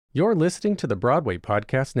You're listening to the Broadway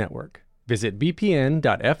Podcast Network. Visit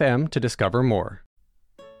bpn.fm to discover more.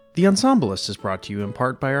 The Ensemblist is brought to you in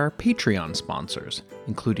part by our Patreon sponsors,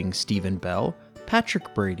 including Stephen Bell,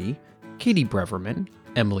 Patrick Brady, Katie Breverman,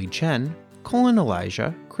 Emily Chen, Colin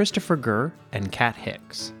Elijah, Christopher Gurr, and Kat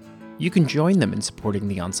Hicks. You can join them in supporting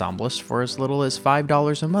The Ensemblist for as little as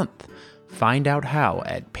 $5 a month. Find out how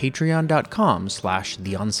at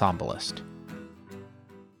patreon.com/theensemblist.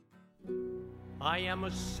 I am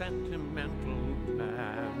a sentimental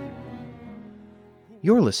man.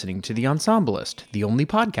 You're listening to The Ensemblist, the only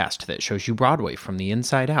podcast that shows you Broadway from the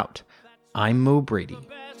inside out. I'm Mo Brady.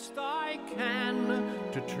 Best I can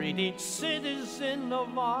to treat each citizen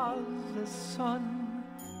of Oz as son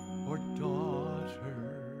or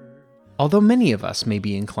daughter. Although many of us may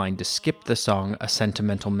be inclined to skip the song A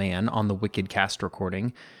Sentimental Man on the Wicked cast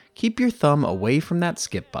recording, keep your thumb away from that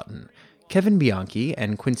skip button. Kevin Bianchi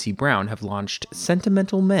and Quincy Brown have launched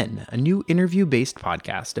Sentimental Men, a new interview-based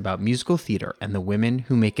podcast about musical theater and the women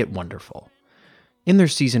who make it wonderful. In their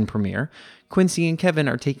season premiere, Quincy and Kevin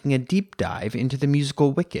are taking a deep dive into the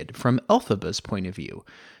musical Wicked from Elphaba's point of view,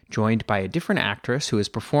 joined by a different actress who has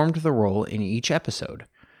performed the role in each episode.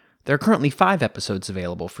 There are currently 5 episodes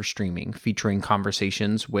available for streaming, featuring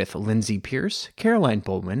conversations with Lindsay Pierce, Caroline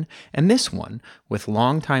Bowman, and this one with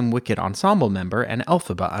longtime Wicked ensemble member and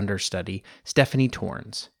Elphaba understudy Stephanie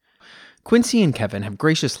Torrens. Quincy and Kevin have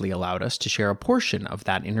graciously allowed us to share a portion of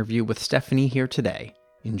that interview with Stephanie here today.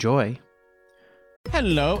 Enjoy.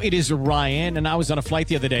 Hello, it is Ryan, and I was on a flight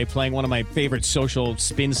the other day playing one of my favorite social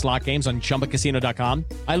spin slot games on ChumbaCasino.com.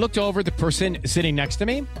 I looked over at the person sitting next to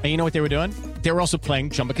me, and you know what they were doing? They were also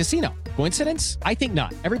playing Chumba Casino. Coincidence? I think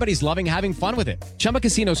not. Everybody's loving having fun with it. Chumba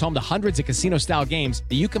Casino is home to hundreds of casino-style games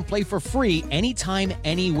that you can play for free anytime,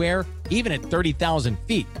 anywhere, even at 30,000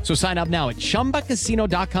 feet. So sign up now at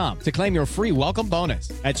ChumbaCasino.com to claim your free welcome bonus.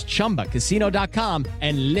 That's ChumbaCasino.com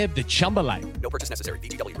and live the Chumba life. No purchase necessary.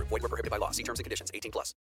 VGW. Void where prohibited by law. See terms and conditions.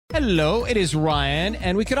 18+. Hello, it is Ryan,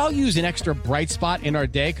 and we could all use an extra bright spot in our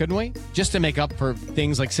day, couldn't we? Just to make up for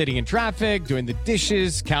things like sitting in traffic, doing the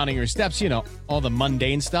dishes, counting your steps, you know, all the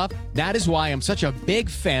mundane stuff. That is why I'm such a big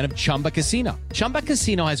fan of Chumba Casino. Chumba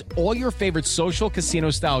Casino has all your favorite social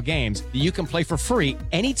casino-style games that you can play for free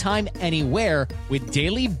anytime, anywhere with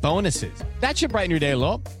daily bonuses. That should brighten your day a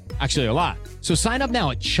little. Actually, a lot. So sign up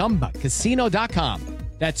now at ChumbaCasino.com.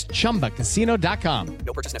 That's ChumbaCasino.com.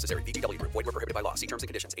 No purchase necessary. VGW. Void where prohibited by law. See terms and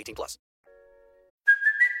conditions. 18+.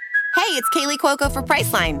 Hey, it's Kaylee Cuoco for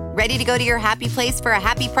Priceline. Ready to go to your happy place for a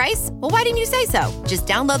happy price? Well, why didn't you say so? Just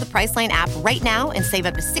download the Priceline app right now and save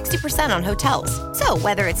up to 60% on hotels. So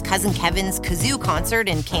whether it's Cousin Kevin's Kazoo Concert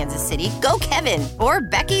in Kansas City, go Kevin, or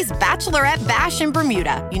Becky's Bachelorette Bash in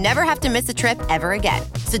Bermuda, you never have to miss a trip ever again.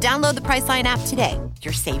 So download the Priceline app today.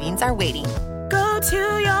 Your savings are waiting. Go to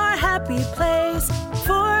your happy place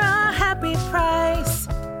for a happy price.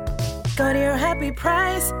 Go to your happy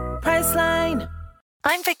price, Priceline.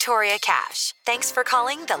 I'm Victoria Cash. Thanks for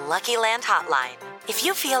calling the Lucky Land Hotline. If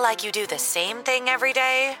you feel like you do the same thing every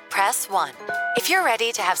day, press 1. If you're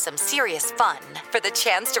ready to have some serious fun for the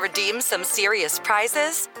chance to redeem some serious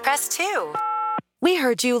prizes, press 2. We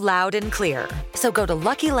heard you loud and clear. So go to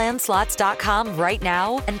LuckyLandSlots.com right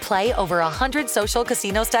now and play over 100 social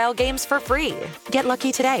casino-style games for free. Get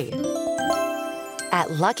lucky today at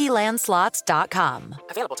LuckyLandSlots.com.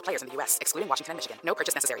 Available to players in the U.S., excluding Washington and Michigan. No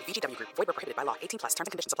purchase necessary. VGW Group. Void where prohibited by law. 18+. Terms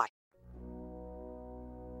and conditions apply.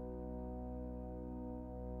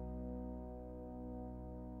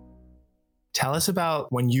 Tell us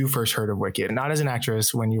about when you first heard of Wicked, not as an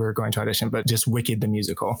actress when you were going to audition, but just Wicked the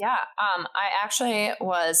musical. Yeah, I actually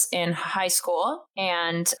was in high school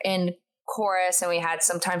and in chorus, and we had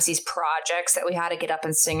sometimes these projects that we had to get up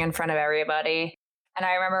and sing in front of everybody. And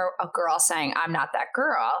I remember a girl saying, "I'm not that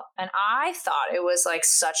girl." And I thought it was like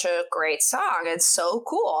such a great song and so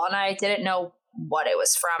cool. And I didn't know what it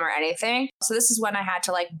was from or anything. So this is when I had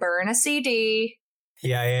to like burn a CD.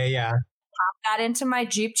 Yeah. Pop that into my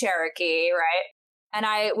Jeep Cherokee, right? And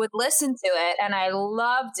I would listen to it and I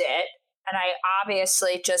loved it. And I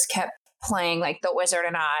obviously just kept playing like The Wizard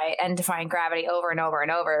and I and Defying Gravity over and over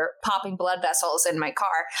and over, popping blood vessels in my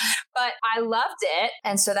car. But I loved it.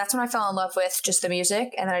 And so that's when I fell in love with just the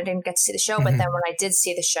music. And then I didn't get to see the show. But then when I did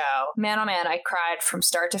see the show, man, oh man, I cried from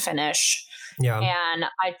start to finish. Yeah. And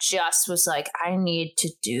I just was like, I need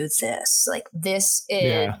to do this. Like, this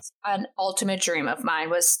is an ultimate dream of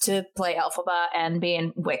mine, was to play Elphaba and be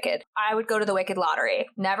in Wicked. I would go to the Wicked lottery.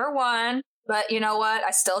 Never won. But you know what?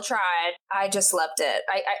 I still tried. I just loved it.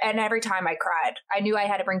 And every time I cried, I knew I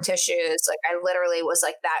had to bring tissues. Like, I literally was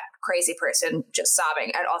like that crazy person just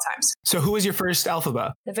sobbing at all times. So who was your first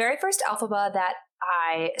Elphaba? The very first Elphaba that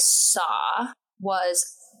I saw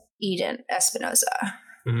was Eden Espinosa.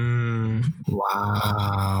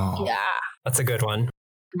 Wow. Yeah. That's a good one.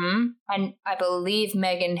 Mm-hmm. And I believe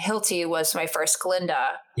Megan Hilty was my first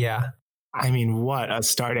Glinda. Yeah. I mean, what a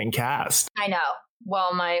starting cast. I know.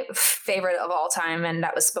 Well, my favorite of all time, and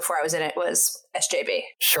that was before I was in it, was SJB.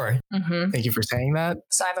 Sure. Mm-hmm. Thank you for saying that.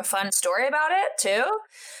 So I have a fun story about it, too.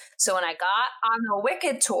 So when I got on the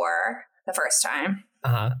Wicked tour the first time,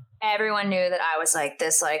 everyone knew that I was like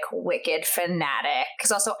this like Wicked fanatic.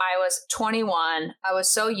 Because also I was 21. I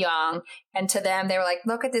was so young. And to them, they were like,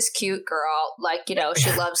 look at this cute girl. Like, you know,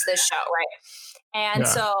 she loves this show, right? And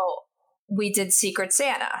so we did Secret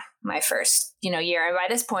Santa my first, year. And by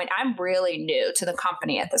this point, I'm really new to the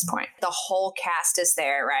company at this point. The whole cast is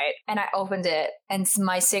there, right? And I opened it, and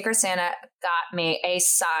my Secret Santa got me a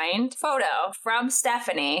signed photo from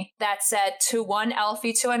Stephanie that said, to one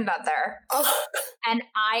Elfie to another. Oh. And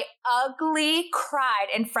I ugly cried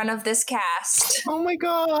in front of this cast. Oh my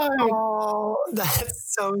God. Oh,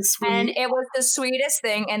 that's so sweet. And it was the sweetest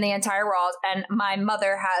thing in the entire world. And my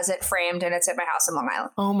mother has it framed, and it's at my house in Long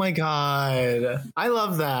Island. Oh my God. I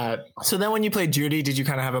love that. So then when you played Judy, did you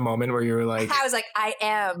kind of have a moment where you were like... I was like, I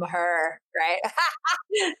am her, right?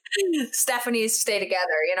 Stephanie's stay together,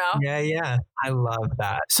 Yeah. I love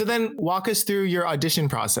that. So then walk us through your audition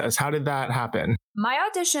process. How did that happen? I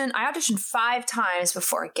auditioned 5 times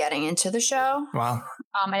before getting into the show. Wow.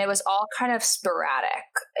 And it was all kind of sporadic.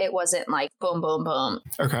 It wasn't like boom, boom, boom.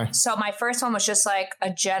 Okay. So my first one was just like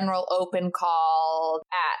a general open call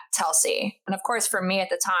at Telsey. And of course, for me at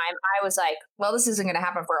the time, I was like, well, this isn't going to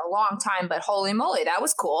happen for a long time, but holy moly, that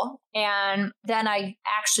was cool. And then I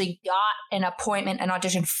actually got an appointment, an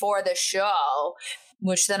audition for the show,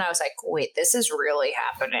 which then I was like, wait, this is really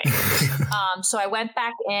happening. So I went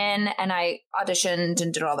back in and I auditioned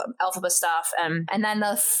and did all the Elphaba stuff. And then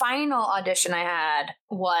the final audition I had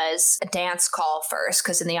was a dance call first,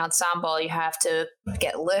 because in the ensemble, you have to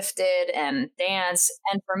get lifted and dance.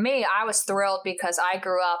 And for me, I was thrilled because I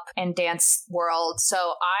grew up in dance world. So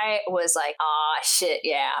I was like, oh, shit,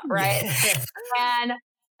 yeah, right?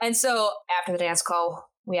 And so after the dance call,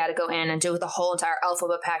 we had to go in and do the whole entire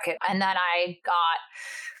Elphaba packet. And then I got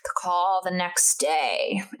the call the next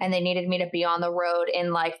day, and they needed me to be on the road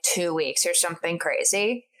in like 2 weeks or something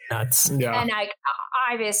crazy. Nuts. Yeah. And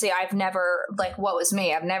I've never, like, what was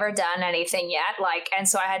me? I've never done anything yet. And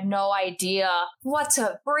so I had no idea what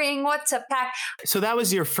to bring, what to pack. So that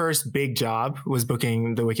was your first big job, was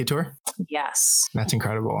booking the Wicked tour? Yes. That's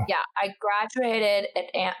incredible. Yeah. I graduated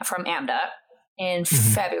from AMDA in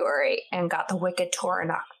February and got the Wicked tour in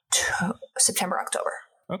September, October.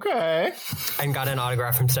 Okay. And got an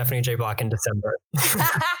autograph from Stephanie J. Block in December.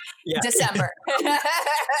 December.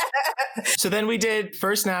 So then we did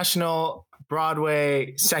first national,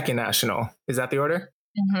 Broadway, second national. Is that the order?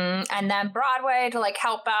 Mm-hmm. And then Broadway to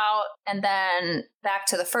help out, and then back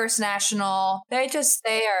to the first national. They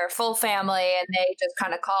are full family, and they just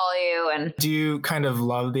kind of call you. And do you kind of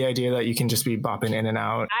love the idea that you can just be bopping in and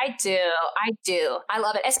out? I do. I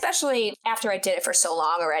love it, especially after I did it for so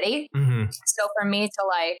long already. Mm-hmm. So for me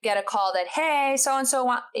to get a call that, hey,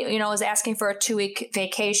 so-and-so is asking for a 2-week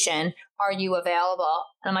vacation. Are you available?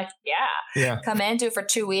 And I'm like, yeah. Come in, do it for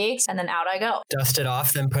 2 weeks, and then out I go. Dust it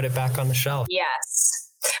off, then put it back on the shelf. Yes.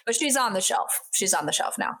 But she's on the shelf. She's on the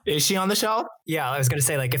shelf now. Is she on the shelf? Yeah, I was going to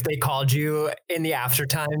say, if they called you in the after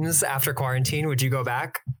times after quarantine, would you go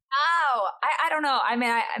back? Oh, I don't know. I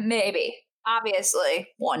mean, maybe. Obviously,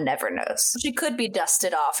 one never knows. She could be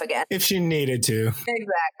dusted off again. If she needed to.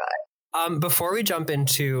 Exactly. Before we jump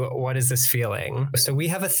into what is this feeling, so we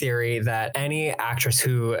have a theory that any actress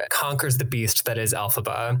who conquers the beast that is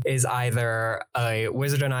Elphaba is either a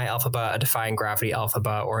Wizard and I Elphaba, a Defying Gravity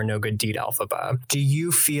Elphaba, or a No Good Deed Elphaba. Do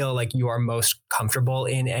you feel like you are most comfortable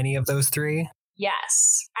in any of those 3?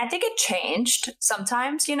 Yes. I think it changed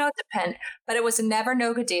sometimes, depend, but it was never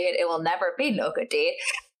No Good Deed. It will never be No Good Deed.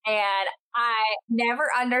 And I never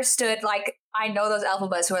understood, I know those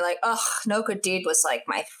Elphabas who are like, oh, No Good Deed was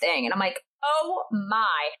my thing. And I'm like, oh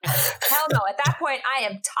my, hell no. At that point, I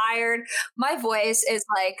am tired. My voice is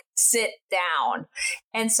sit down.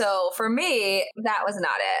 And so for me, that was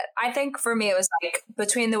not it. I think for me, it was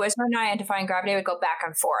between the Wizard and I and Defying Gravity, I would go back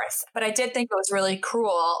and forth. But I did think it was really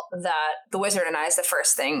cruel that the Wizard and I is the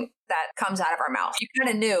first thing that comes out of our mouth. You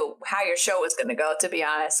kind of knew how your show was going to go, to be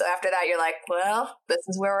honest. So after that, you're like, well, this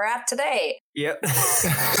is where we're at today. Yep.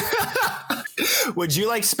 Would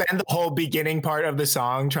you spend the whole beginning part of the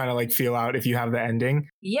song trying to feel out if you have the ending?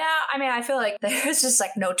 Yeah. I mean, I feel like there's just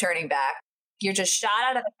no turning back. You're just shot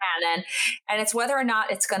out of the cannon, and it's whether or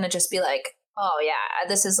not it's going to just be oh yeah,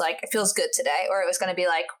 this is it feels good today, or it was going to be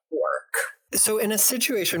work. So in a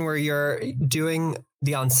situation where you're doing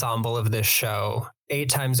the ensemble of this show 8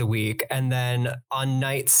 times a week, and then on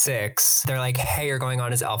night 6, they're like, hey, you're going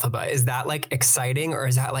on as Elphaba. Is that like exciting, or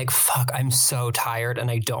is that like, fuck, I'm so tired and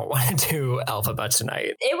I don't want to do Elphaba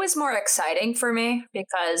tonight? It was more exciting for me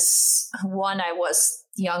because, one, I was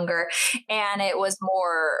younger, and it was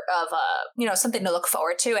more of a, something to look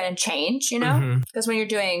forward to and change, because when you're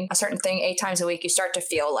doing a certain thing 8 times a week, you start to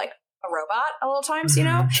feel like a robot a little times,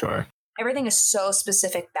 Sure. Everything is so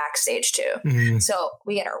specific backstage too. So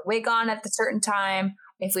we get our wig on at the certain time.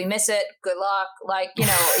 If we miss it, good luck. Like,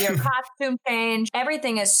 your costume change,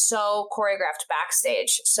 everything is so choreographed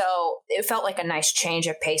backstage. So it felt like a nice change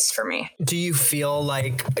of pace for me. Do you feel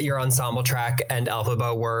like your ensemble track and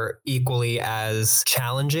Elphaba were equally as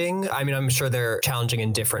challenging? I mean, I'm sure they're challenging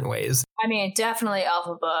in different ways. I mean, definitely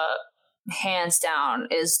Elphaba, hands down,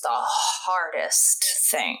 is the hardest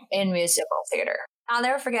thing in musical theater. I'll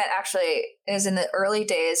never forget, actually, it was in the early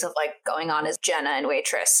days of like going on as Jenna and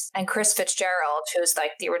Waitress, and Chris Fitzgerald, who's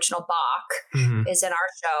like the original Bach, is in our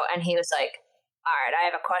show, and he was like, all right, I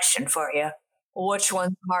have a question for you. Which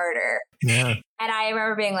one's harder? Yeah. And I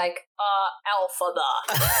remember being like,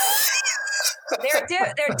 Elphaba.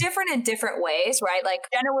 They're different in different ways, right? Like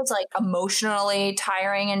Jenna was like emotionally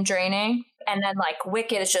tiring and draining. And then like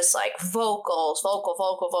Wicked is just like vocals, vocal.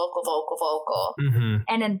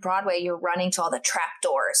 And in Broadway, you're running to all the trap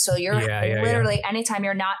doors. So you're literally, anytime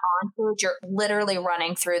you're not on stage, you're literally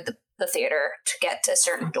running through the theater to get to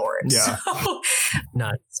certain doors. Yeah. So.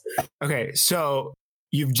 Nuts. Okay, so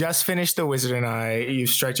you've just finished The Wizard and I. You've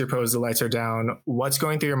stretched your pose. The lights are down. What's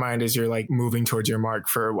going through your mind as you're like moving towards your mark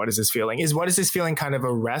for What Is This Feeling? Is What Is This Feeling kind of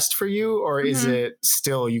a rest for you, or is it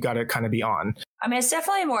still you got to kind of be on? I mean, it's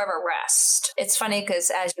definitely more of a rest. It's funny because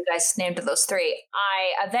as you guys named those 3,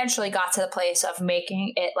 I eventually got to the place of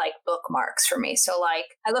making it like bookmarks for me. So like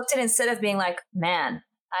I looked at it, instead of being like, man,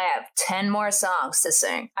 I have 10 more songs to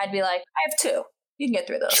sing, I'd be like, I have 2. You can get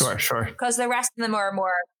through those. Sure. Because the rest of them are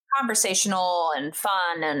more conversational and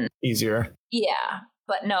fun and easier. Yeah.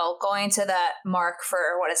 But no, going to that mark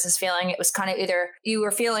for What Is This Feeling, it was kind of either you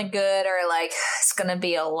were feeling good or like, it's going to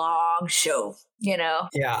be a long show,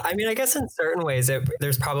 Yeah, I mean, I guess in certain ways,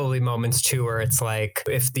 there's probably moments too where it's like,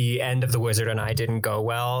 if the end of The Wizard and I didn't go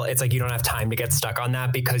well, it's like you don't have time to get stuck on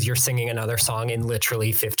that because you're singing another song in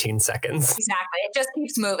literally 15 seconds. Exactly. It just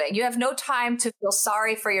keeps moving. You have no time to feel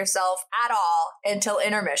sorry for yourself at all until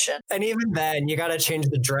intermission. And even then, you got to change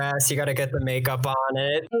the dress. You got to get the makeup on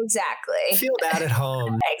it. Exactly. Feel bad at home.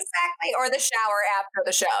 Exactly. Or the shower after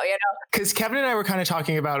the show, Because Kevin and I were kind of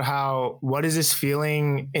talking about how What Is This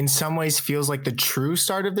Feeling in some ways feels like the true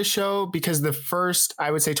start of the show, because the first, I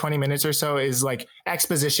would say 20 minutes or so is like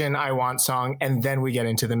exposition, I want song, and then we get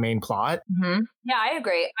into the main plot. Yeah, I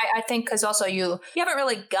agree. I think because also you haven't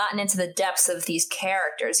really gotten into the depths of these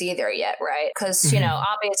characters either yet, right? Because,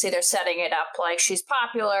 obviously they're setting it up like she's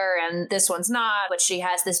popular and this one's not, but she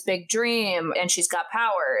has this big dream and she's got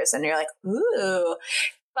powers, and you're like, ooh.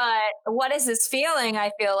 But What Is This Feeling,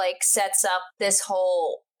 I feel like sets up this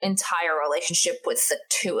whole entire relationship with the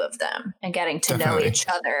 2 of them and getting to know each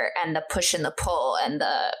other and the push and the pull and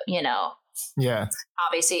the, Yeah.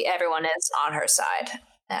 Obviously everyone is on her side,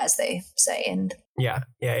 as they say. And Yeah.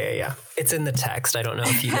 It's in the text. I don't know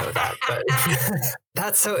if you know that, but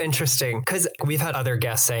that's so interesting because we've had other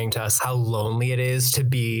guests saying to us how lonely it is to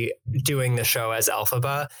be doing the show as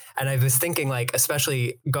Elphaba. And I was thinking, like,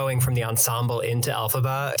 especially going from the ensemble into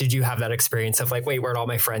Elphaba, did you have that experience of like, wait, where'd all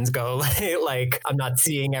my friends go? Like, I'm not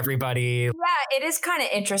seeing everybody. Yeah, it is kind of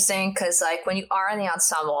interesting because like when you are in the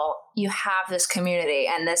ensemble, you have this community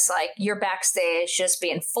and this like you're backstage just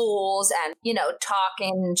being fools and,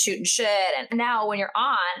 talking and shooting shit. And now when you're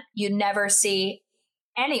on, you never see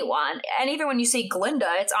anyone. And even when you see Glinda,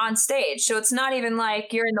 it's on stage. So it's not even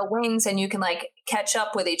like you're in the wings and you can like catch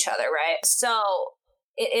up with each other, right? So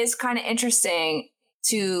it is kind of interesting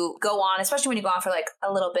to go on, especially when you go on for like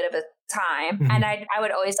a little bit of a time. And I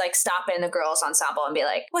would always like stop in the girls ensemble and be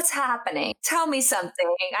like, what's happening? Tell me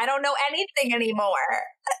something. I don't know anything anymore.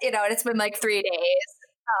 And it's been like 3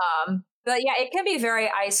 days. But yeah, it can be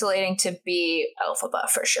very isolating to be Elphaba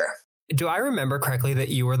for sure. Do I remember correctly that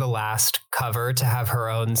you were the last cover to have her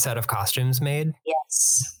own set of costumes made?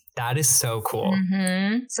 Yes. That is so cool.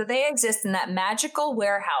 So they exist in that magical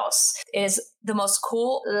warehouse. It is the most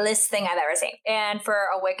coolest thing I've ever seen. And for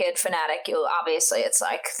a Wicked fanatic, obviously it's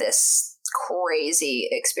like this crazy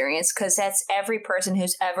experience because that's every person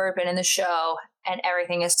who's ever been in the show and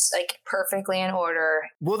everything is like perfectly in order.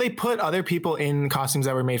 Will they put other people in costumes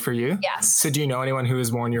that were made for you? Yes. So do you know anyone who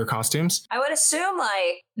has worn your costumes? I would assume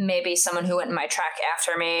like maybe someone who went in my track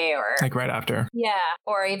after me or like right after. Yeah.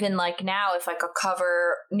 Or even like now if like a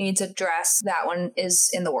cover needs a dress, that one is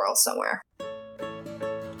in the world somewhere.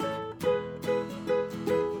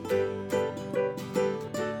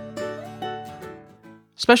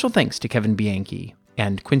 Special thanks to Kevin Bianchi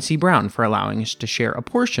and Quincy Brown for allowing us to share a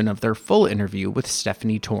portion of their full interview with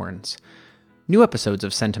Stephanie Torrens. New episodes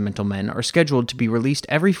of Sentimental Men are scheduled to be released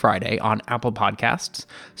every Friday on Apple Podcasts,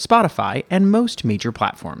 Spotify, and most major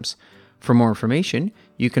platforms. For more information,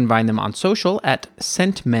 you can find them on social at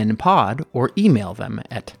SentMenPod or email them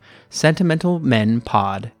at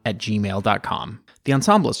sentimentalmenpod@gmail.com. The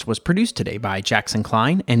Ensemblist was produced today by Jackson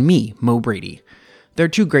Klein and me, Mo Brady. There are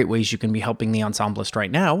two great ways you can be helping The Ensemblist right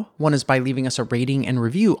now. One is by leaving us a rating and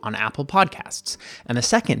review on Apple Podcasts, and the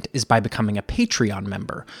second is by becoming a Patreon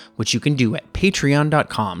member, which you can do at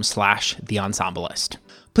patreon.com/TheEnsemblist.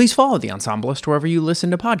 Please follow The Ensemblist wherever you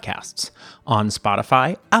listen to podcasts, on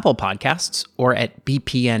Spotify, Apple Podcasts, or at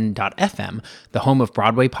bpn.fm, the home of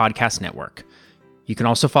Broadway Podcast Network. You can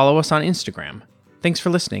also follow us on Instagram. Thanks for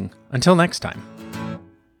listening. Until next time.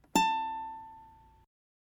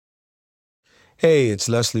 Hey, it's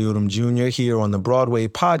Leslie Odom Jr. here on the Broadway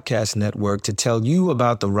Podcast Network to tell you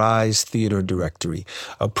about the Rise Theater Directory,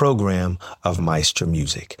 a program of Maestra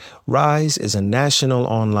Music. Rise is a national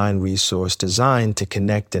online resource designed to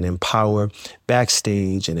connect and empower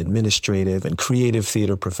backstage and administrative and creative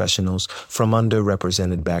theater professionals from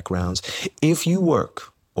underrepresented backgrounds. If you work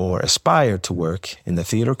or aspire to work in the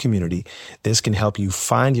theater community, this can help you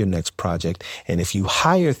find your next project. And if you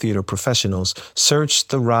hire theater professionals, search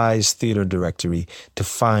the Rise Theater Directory to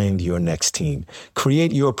find your next team.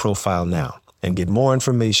 Create your profile now and get more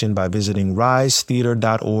information by visiting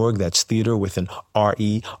risetheater.org. That's theater with an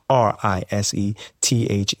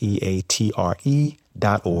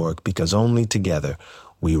RISETHEATRE.org, because only together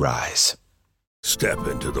we rise. Step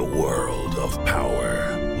into the world of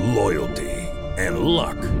power, loyalty, and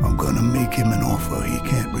luck. I'm gonna make him an offer he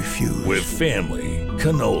can't refuse. With family,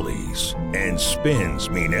 cannolis, and spins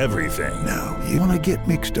mean everything. Now, you wanna get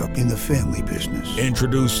mixed up in the family business.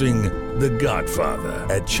 Introducing The Godfather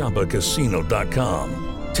at ChumbaCasino.com.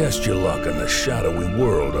 Test your luck in the shadowy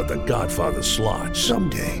world of The Godfather slot.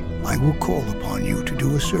 Someday, I will call upon you to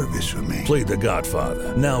do a service for me. Play The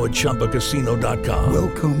Godfather, now at ChumbaCasino.com.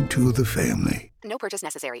 Welcome to the family. No purchase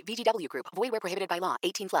necessary. VGW Group. Void where prohibited by law.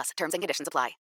 18+. Terms and conditions apply.